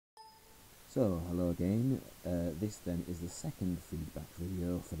So, hello again. This then is the second feedback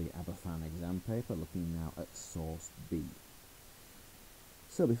video for the Aberfan exam paper, looking now at source B.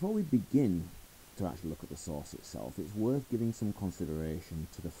 So, before we begin to actually look at the source itself, it's worth giving some consideration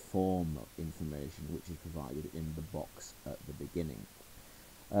to the form of information which is provided in the box at the beginning.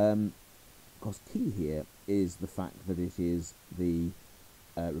 Because key here is the fact that it is the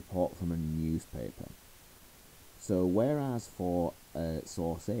report from a newspaper. So whereas for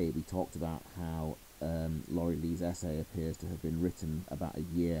source A we talked about how Laurie Lee's essay appears to have been written about a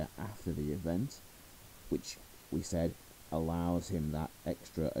year after the event, which we said allows him that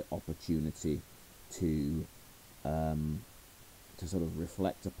extra opportunity to sort of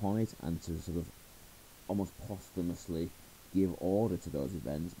reflect upon it and to sort of almost posthumously give order to those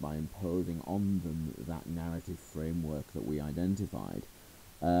events by imposing on them that narrative framework that we identified.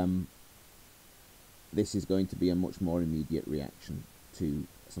 This is going to be a much more immediate reaction to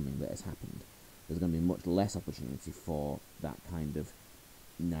something that has happened. There's going to be much less opportunity for that kind of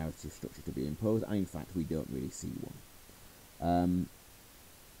narrative structure to be imposed, and in fact we don't really see one.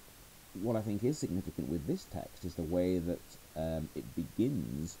 What I think is significant with this text is the way that it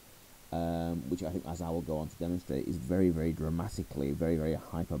begins, which I think, as I will go on to demonstrate, is very, very dramatically, very, very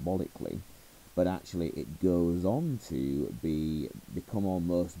hyperbolically, but actually it goes on to become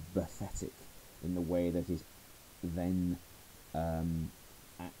almost pathetic in the way that it then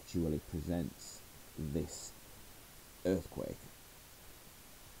actually presents this earthquake.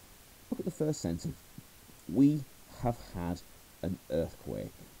 Look at the first sentence. We have had an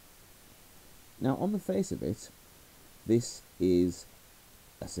earthquake. Now, on the face of it, this is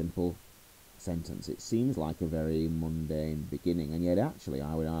a simple sentence. It seems like a very mundane beginning, and yet actually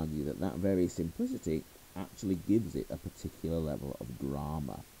I would argue that that very simplicity actually gives it a particular level of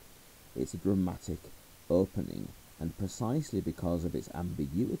drama. It's a dramatic opening, and precisely because of its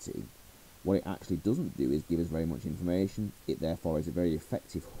ambiguity, what it actually doesn't do is give us very much information. It therefore is a very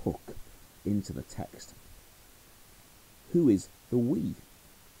effective hook into the text. Who is the we?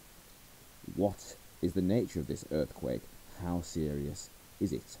 What is the nature of this earthquake? How serious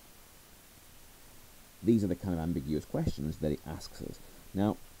is it? These are the kind of ambiguous questions that it asks us.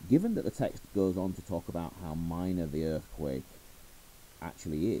 Now, given that the text goes on to talk about how minor the earthquake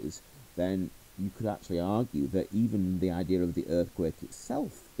actually is, then you could actually argue that even the idea of the earthquake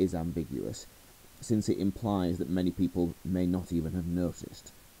itself is ambiguous, since it implies that many people may not even have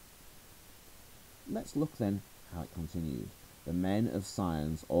noticed. Let's look then how it continues. The men of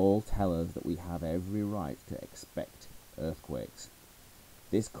science all tell us that we have every right to expect earthquakes.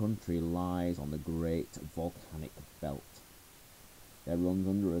 This country lies on the great volcanic belt. There runs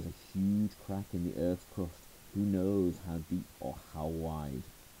under us a huge crack in the earth's crust. Who knows how deep or how wide?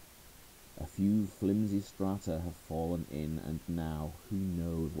 A few flimsy strata have fallen in, and now who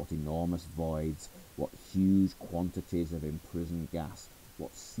knows what enormous voids, what huge quantities of imprisoned gas,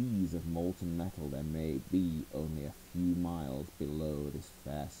 what seas of molten metal there may be only a few miles below this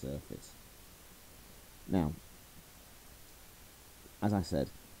fair surface. Now, as I said,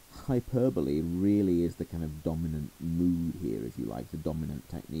 hyperbole really is the kind of dominant mood here, if you like, the dominant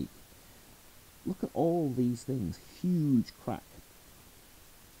technique. Look at all these things. Huge crack.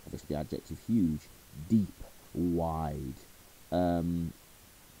 Obviously, the adjective huge, deep, wide.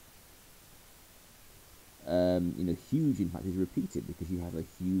 Huge, in fact, is repeated because you have the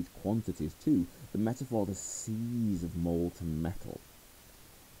huge quantities too. The metaphor, the seas of molten metal.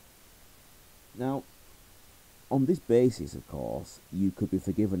 Now, on this basis, of course, you could be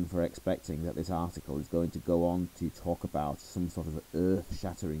forgiven for expecting that this article is going to go on to talk about some sort of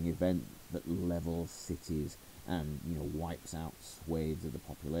earth-shattering event that levels cities and, wipes out swathes of the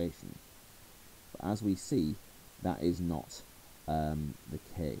population. But as we see, that is not the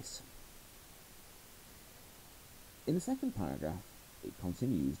case. In the second paragraph, it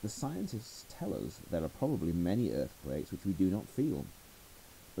continues, the scientists tell us there are probably many earthquakes which we do not feel.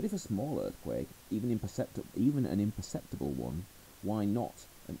 But if a small earthquake, even an imperceptible one, why not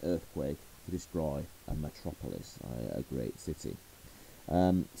an earthquake to destroy a metropolis, a great city?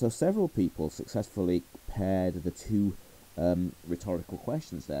 So several people successfully paired the two rhetorical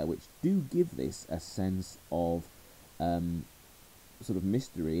questions there, which do give this a sense of sort of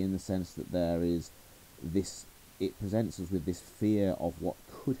mystery, in the sense that there is this, it presents us with this fear of what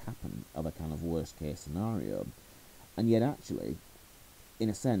could happen, of a kind of worst case scenario, and yet actually, in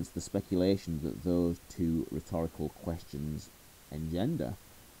a sense, the speculation that those two rhetorical questions engender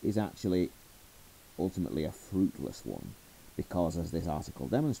is actually ultimately a fruitless one, because, as this article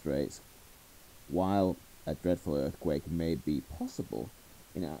demonstrates, while a dreadful earthquake may be possible,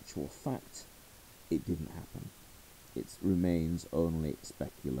 in actual fact, it didn't happen. It remains only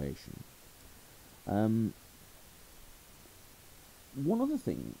speculation. One other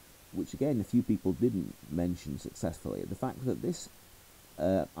thing, which again a few people didn't mention successfully, the fact that this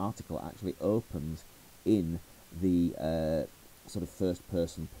article actually opens in the sort of first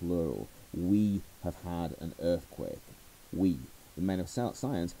person plural. We have had an earthquake. We, the men of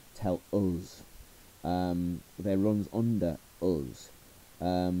science, tell us. There runs under us.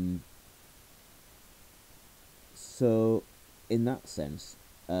 So, in that sense,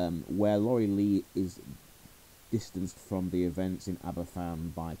 where Laurie Lee is distanced from the events in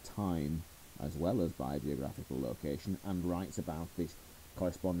Aberfan by time as well as by geographical location, and writes about this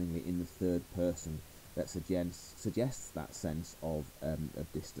correspondingly in the third person, that suggests that sense of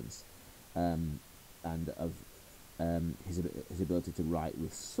distance, and of his ability to write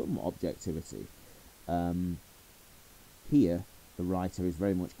with some objectivity. Here, the writer is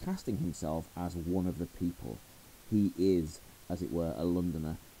very much casting himself as one of the people. He is, as it were, a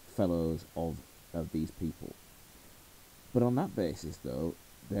Londoner, fellows of these people. But on that basis, though,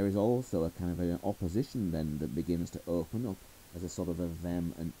 there is also a kind of an opposition then that begins to open up as a sort of a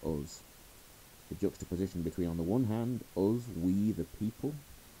them and us. The juxtaposition between, on the one hand, us, we, the people,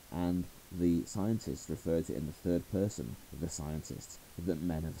 and the scientists referred to in the third person, the scientists, the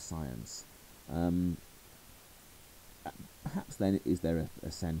men of science. Perhaps then is there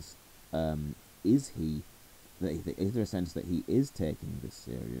a sense, is there a sense that he is taking this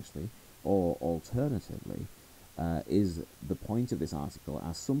seriously, or alternatively, is the point of this article,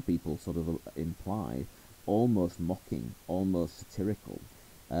 as some people sort of imply, almost mocking, almost satirical?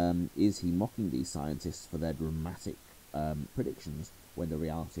 Is he mocking these scientists for their dramatic predictions when the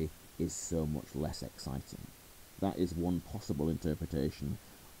reality is so much less exciting? That is one possible interpretation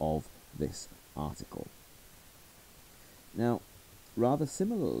of this article. Now, rather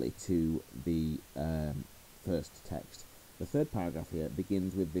similarly to the first text, the third paragraph here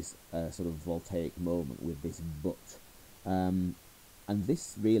begins with this sort of voltaic moment, with this but. And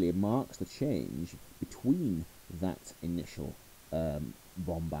this really marks the change between that initial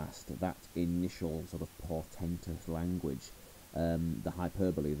bombast, that initial sort of portentous language, the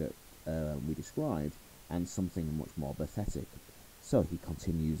hyperbole that we described, and something much more pathetic. So he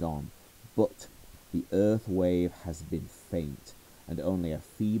continues on, but the earth wave has been faint, and only a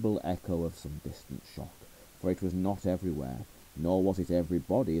feeble echo of some distant shock, for it was not everywhere, nor was it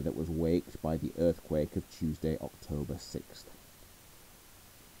everybody that was waked by the earthquake of Tuesday, October 6th.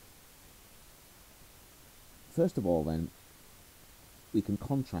 First of all, then, we can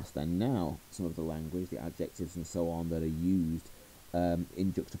contrast then now some of the language, the adjectives and so on that are used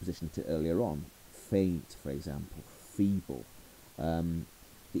in juxtaposition to earlier on. Faint, for example, feeble.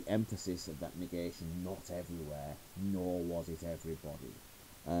 The emphasis of that negation, not everywhere, nor was it everybody,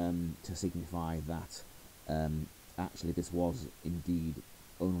 to signify that actually this was indeed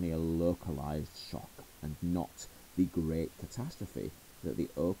only a localized shock and not the great catastrophe that the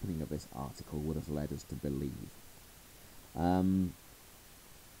opening of this article would have led us to believe.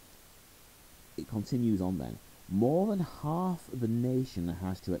 It continues on then. More than half the nation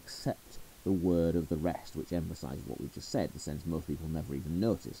has to accept the word of the rest, which emphasises what we've just said, the sense most people never even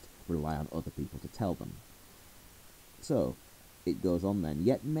noticed, rely on other people to tell them. So, it goes on then,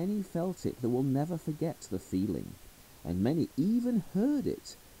 yet many felt it that will never forget the feeling, and many even heard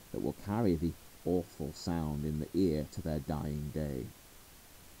it that will carry the awful sound in the ear to their dying day.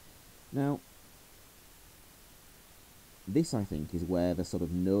 Now, this, I think, is where the sort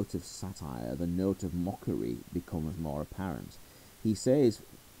of note of satire, the note of mockery becomes more apparent. He says,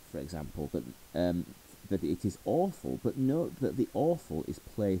 for example, that that it is awful, but note that the awful is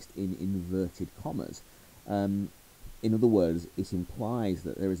placed in inverted commas. In other words, it implies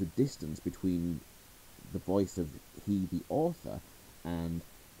that there is a distance between the voice of he, the author, and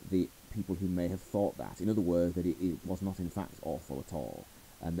the people who may have thought that. In other words, that it was not in fact awful at all,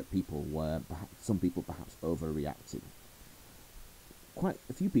 and that people were, some people perhaps overreacted. Quite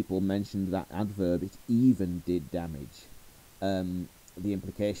a few people mentioned that adverb, it even did damage. The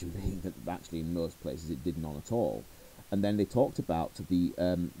implication being that actually in most places it did none at all. And then they talked about the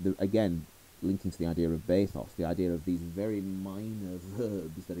again, linking to the idea of bathos, the idea of these very minor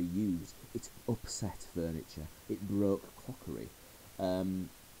verbs that are used. It upset furniture, it broke crockery,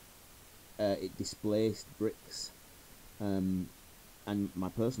 it displaced bricks, and my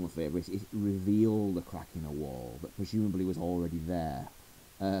personal favourite, it revealed a crack in a wall that presumably was already there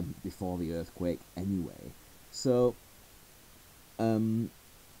before the earthquake anyway. So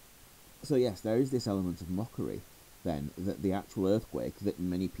yes, there is this element of mockery then, that the actual earthquake that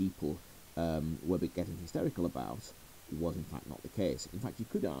many people were getting hysterical about was in fact not the case. In fact, you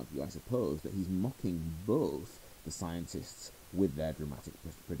could argue, I suppose, that he's mocking both the scientists with their dramatic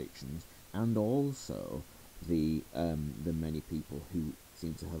predictions reactions, and also the many people who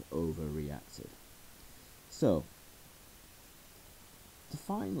seem to have overreacted. So,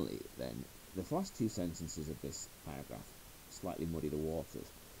 finally, then, the last two sentences of this paragraph slightly muddy the waters.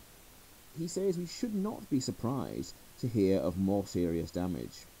 He says we should not be surprised to hear of more serious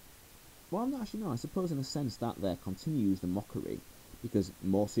damage. Well, actually, no, I suppose in a sense that there continues the mockery, because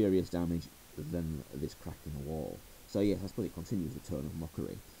more serious damage than this crack in the wall. So yes, I suppose it continues the tone of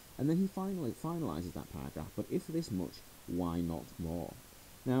mockery. And then he finally finalises that paragraph, but if this much, why not more?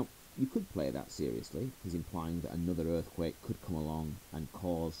 Now, you could play that seriously. He's implying that another earthquake could come along and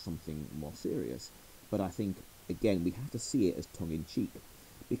cause something more serious. But I think, again, we have to see it as tongue-in-cheek,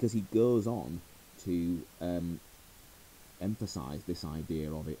 because he goes on to emphasise this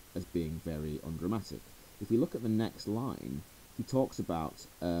idea of it as being very undramatic. If we look at the next line, he talks about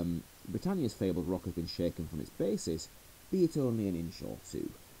Britannia's fabled rock has been shaken from its basis, be it only an inch or two.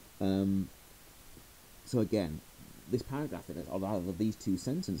 So again, this paragraph, or rather these two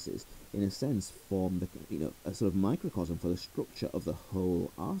sentences, in a sense, form a sort of microcosm for the structure of the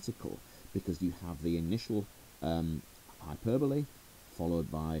whole article, because you have the initial hyperbole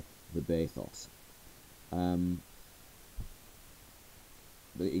followed by the bathos.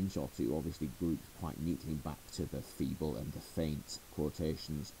 The inch or two obviously groups quite neatly back to the feeble and the faint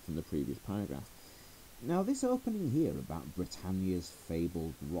quotations from the previous paragraph. Now, this opening here about Britannia's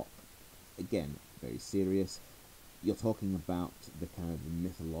fabled rock, again, very serious. You're talking about the kind of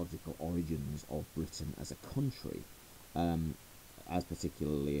mythological origins of Britain as a country, as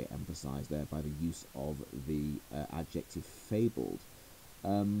particularly emphasised there by the use of the adjective fabled,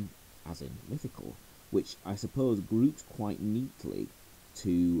 as in mythical, which I suppose groups quite neatly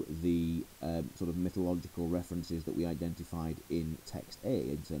to the sort of mythological references that we identified in text A,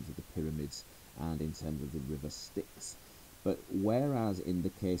 in terms of the pyramids and in terms of the river Styx. But whereas in the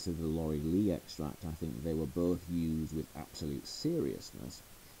case of the Laurie Lee extract, I think they were both used with absolute seriousness,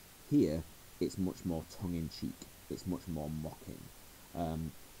 here it's much more tongue-in-cheek, it's much more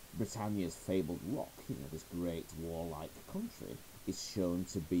mocking. Britannia's fabled rock, this great warlike country, is shown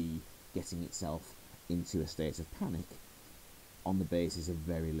to be getting itself into a state of panic on the basis of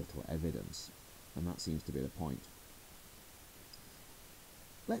very little evidence, and that seems to be the point.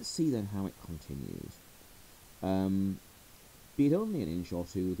 Let's see then how it continues. Be it only an inch or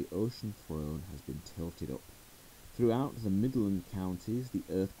two, the ocean throne has been tilted up. Throughout the Midland counties, the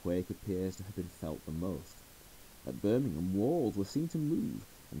earthquake appears to have been felt the most. At Birmingham, walls were seen to move,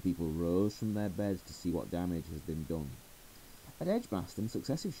 and people rose from their beds to see what damage has been done. At Edgbaston,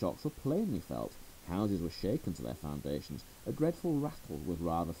 successive shocks were plainly felt. Houses were shaken to their foundations. A dreadful rattle was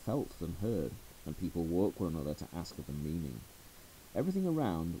rather felt than heard, and people woke one another to ask of the meaning. Everything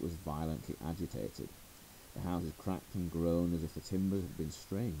around was violently agitated. The houses cracked and groaned as if the timbers had been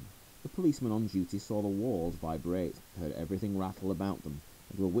strained. The policemen on duty saw the walls vibrate, heard everything rattle about them,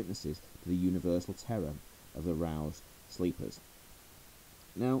 and were witnesses to the universal terror of the roused sleepers.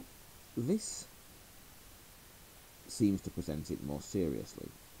 Now, this seems to present it more seriously.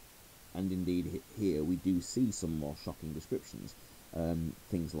 And indeed, here we do see some more shocking descriptions.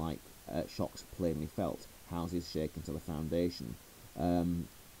 Things like shocks plainly felt, houses shaken to the foundation,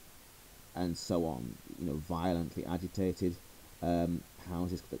 and so on. Violently agitated,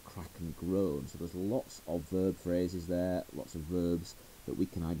 houses that crack and groan. So there's lots of verb phrases there, lots of verbs that we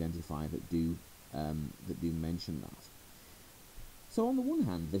can identify that do mention that. So on the one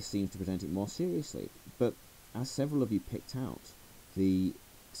hand, this seems to present it more seriously, but as several of you picked out, the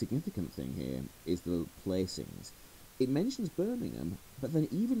significant thing here is the placings. It mentions Birmingham, but then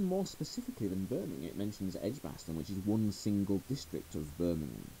even more specifically than Birmingham, it mentions Edgbaston, which is one single district of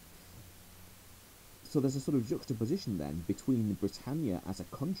Birmingham. So there's a sort of juxtaposition then between Britannia as a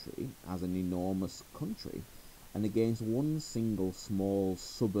country, as an enormous country, and against one single small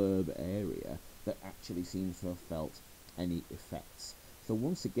suburb area that actually seems to have felt any effects. So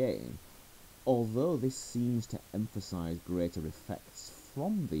once again, although this seems to emphasise greater effects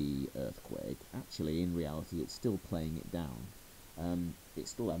from the earthquake, actually in reality it's still playing it down.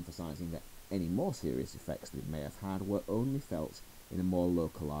 It's still emphasising that any more serious effects that it may have had were only felt in a more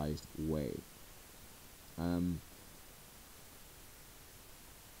localised way.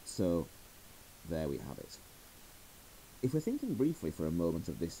 So there we have it. If we're thinking briefly for a moment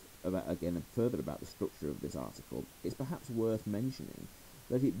further about the structure of this article, it's perhaps worth mentioning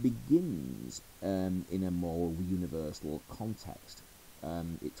that it begins in a more universal context.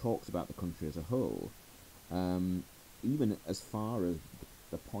 It talks about the country as a whole, even as far as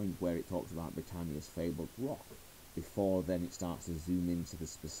the point where it talks about Britannia's fabled rock. Before then it starts to zoom into the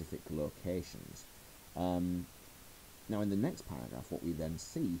specific locations. Now, in the next paragraph, what we then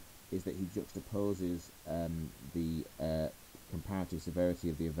see is that he juxtaposes the comparative severity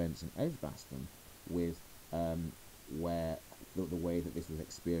of the events in Edgbaston with where the way that this was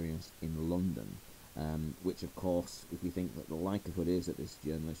experienced in London, which, of course, if we think that the likelihood is that this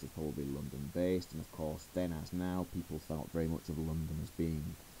journalist was probably London-based, and of course, then as now, people felt very much of London as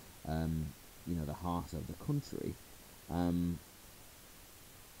being, the heart of the country. In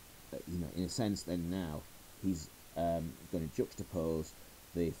a sense, then now he's going to juxtapose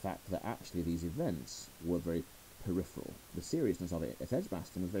the fact that actually these events were very peripheral. The seriousness of it at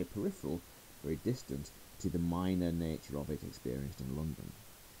Edgbaston was very peripheral, very distant to the minor nature of it experienced in London.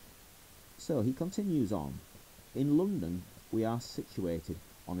 So he continues on. In London, we are situated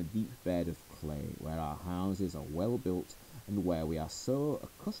on a deep bed of clay, where our houses are well built, and where we are so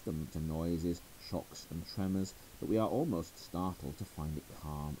accustomed to noises, shocks, and tremors that we are almost startled to find it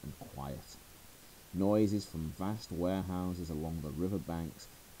calm and quiet. Noises from vast warehouses along the river banks,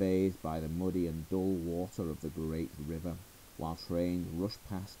 bathed by the muddy and dull water of the great river, while trains rush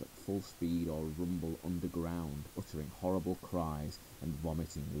past at full speed or rumble underground, uttering horrible cries and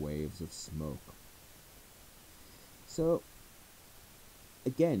vomiting waves of smoke. So,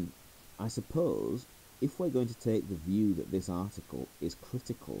 again, I suppose, if we're going to take the view that this article is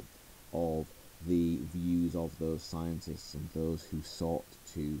critical of the views of those scientists and those who sought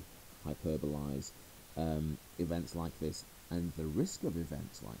to hyperbolize events like this and the risk of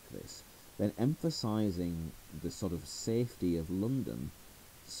events like this, then emphasizing the sort of safety of London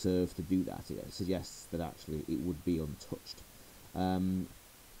serves to do that. It suggests that actually it would be untouched. And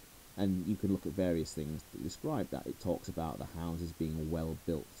you can look at various things to describe that. It talks about the houses being well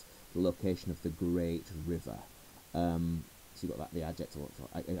built, the location of the great river. So you've got that, the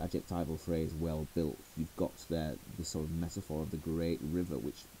adjectival phrase well built. You've got there the sort of metaphor of the great river,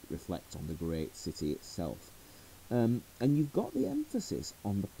 which reflects on the great city itself. And you've got the emphasis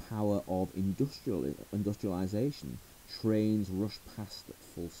on the power of industrialization. Trains rush past at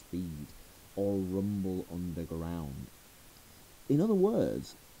full speed or rumble underground. In other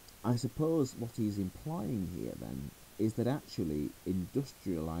words, I suppose what he's implying here then is that actually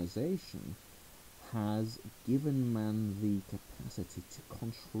industrialization has given man the capacity to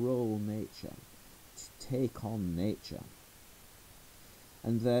control nature, to take on nature.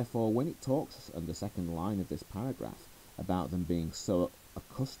 And therefore, when it talks in the second line of this paragraph about them being so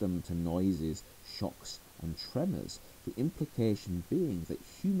accustomed to noises, shocks, and tremors, the implication being that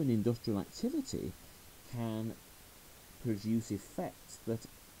human industrial activity can produce effects that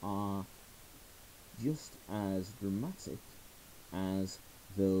are just as dramatic as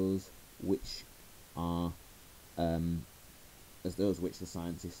those which are the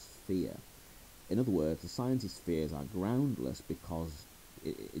scientists fear. In other words, the scientists' fears are groundless because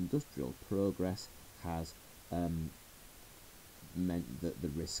industrial progress has meant that the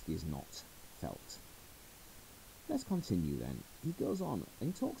risk is not felt. Let's continue then. He goes on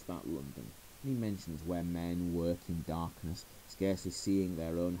and he talks about London. He mentions where men work in darkness, scarcely seeing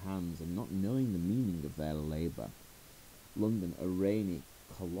their own hands and not knowing the meaning of their labour. London, a rainy,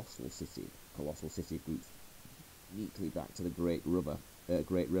 colossal city groups neatly back to the great river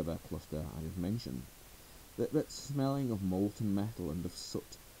cluster I just mentioned. That smelling of molten metal and of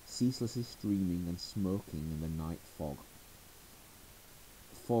soot, ceaselessly streaming and smoking in the night fog.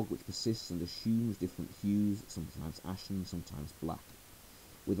 Fog which persists and assumes different hues, sometimes ashen, sometimes black.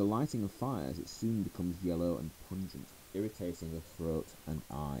 With the lighting of fires, it soon becomes yellow and pungent, irritating the throat and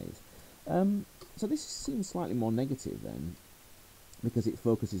eyes. So this seems slightly more negative then, because it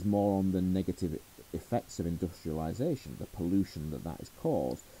focuses more on the negative effects of industrialization, the pollution that is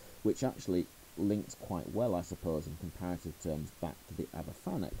caused, which actually links quite well, I suppose, in comparative terms back to the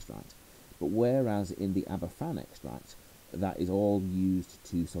Aberfan extract. But whereas in the Aberfan extract, that is all used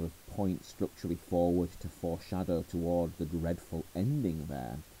to sort of point structurally forward to foreshadow toward the dreadful ending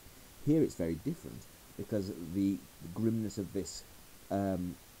there, here it's very different, because the grimness of this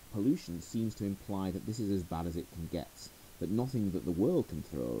pollution seems to imply that this is as bad as it can get, that nothing that the world can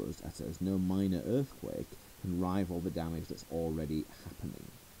throw at us, no minor earthquake, can rival the damage that's already happening.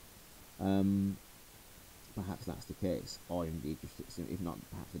 Perhaps that's the case, or indeed, if not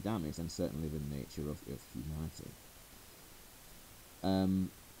perhaps the damage, then certainly the nature of humanity.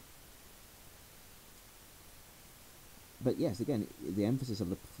 But yes, again, the emphasis of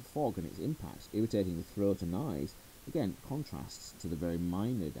the fog and its impacts, irritating the throat and eyes, again, contrasts to the very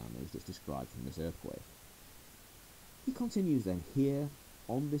minor damage that's described from this earthquake. He continues then, here,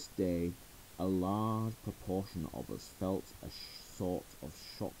 on this day, a large proportion of us felt a sort of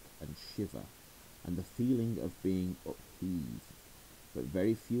shock and shiver, and the feeling of being upheaved, but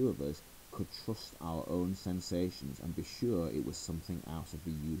very few of us could trust our own sensations and be sure it was something out of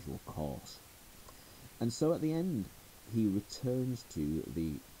the usual course. And so at the end, he returns to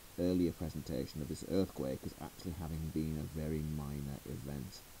the earlier presentation of this earthquake as actually having been a very minor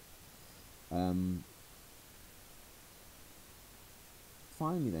event.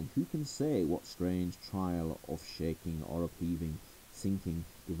 Finally then, who can say what strange trial of shaking or upheaving, sinking,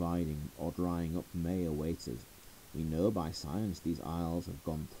 dividing, or drying up may await us? We know by science these isles have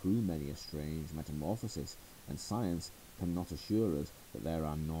gone through many a strange metamorphosis, and science cannot assure us that there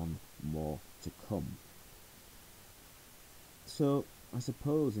are none more to come. So I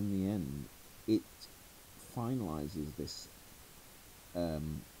suppose in the end it finalises this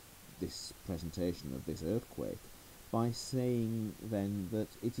this presentation of this earthquake by saying then that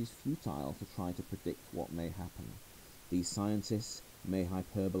it is futile to try to predict what may happen. These scientists may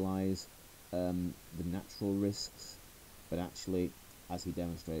hyperbolise the natural risks, but actually, as he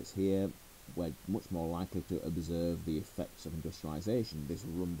demonstrates here, we're much more likely to observe the effects of industrialisation, this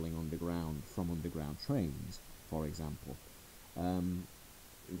rumbling underground from underground trains, for example.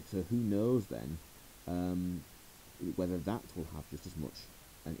 So who knows then whether that will have just as much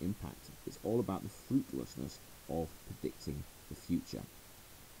an impact. It's all about the fruitlessness of predicting the future.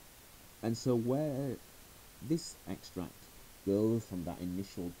 And so where this extract goes from that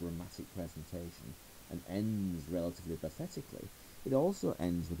initial dramatic presentation and ends relatively pathetically, it also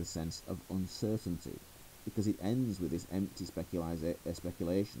ends with a sense of uncertainty, because it ends with this empty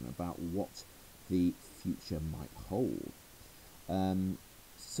speculation about what the future might hold.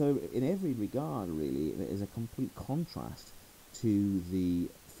 So in every regard, really, there is a complete contrast to the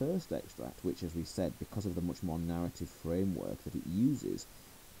first extract, which, as we said, because of the much more narrative framework that it uses,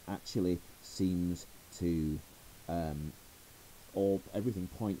 actually seems to, or everything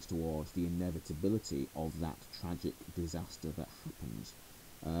points towards the inevitability of that tragic disaster that happens.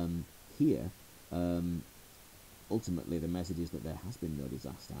 Here, ultimately, the message is that there has been no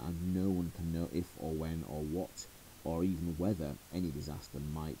disaster, and no one can know if or when or what, or even whether any disaster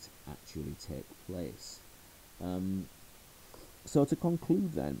might actually take place. So to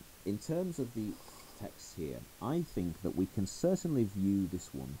conclude then, in terms of the text here, I think that we can certainly view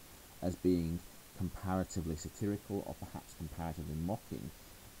this one as being comparatively satirical or perhaps comparatively mocking,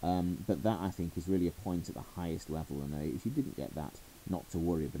 but that I think is really a point at the highest level, and if you didn't get that, not to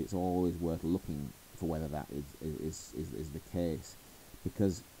worry, but it's always worth looking for whether that is the case,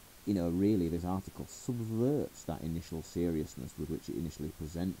 because really this article subverts that initial seriousness with which it initially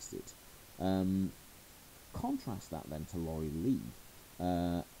presents it. Contrast that then to Laurie Lee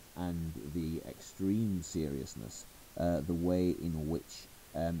and the extreme seriousness, the way in which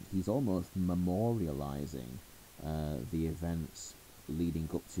he's almost memorializing the events leading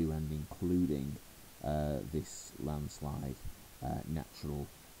up to and including this landslide natural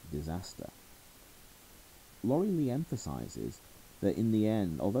disaster. Laurie Lee emphasizes that in the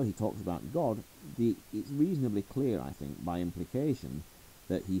end, although he talks about God, it's reasonably clear, I think, by implication,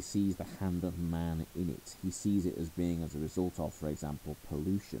 that he sees the hand of man in it. He sees it as being as a result of, for example,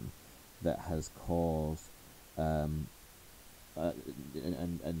 pollution that has caused, and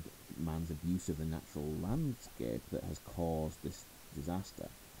man's abuse of the natural landscape that has caused this disaster.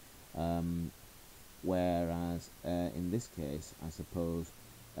 Whereas in this case, I suppose,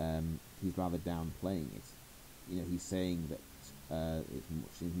 he's rather downplaying it. He's saying that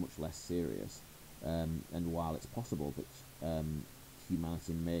it's much less serious, and while it's possible that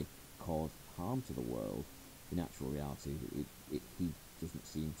humanity may cause harm to the world, in actual reality, he doesn't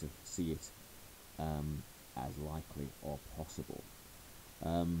seem to see it as likely or possible.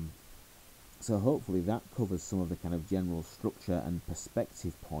 So hopefully that covers some of the kind of general structure and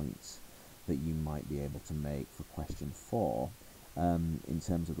perspective points that you might be able to make for question 4. In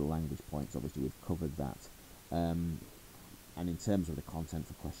terms of the language points, obviously we've covered that. And in terms of the content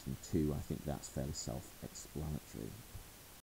for question 2, I think that's fairly self-explanatory.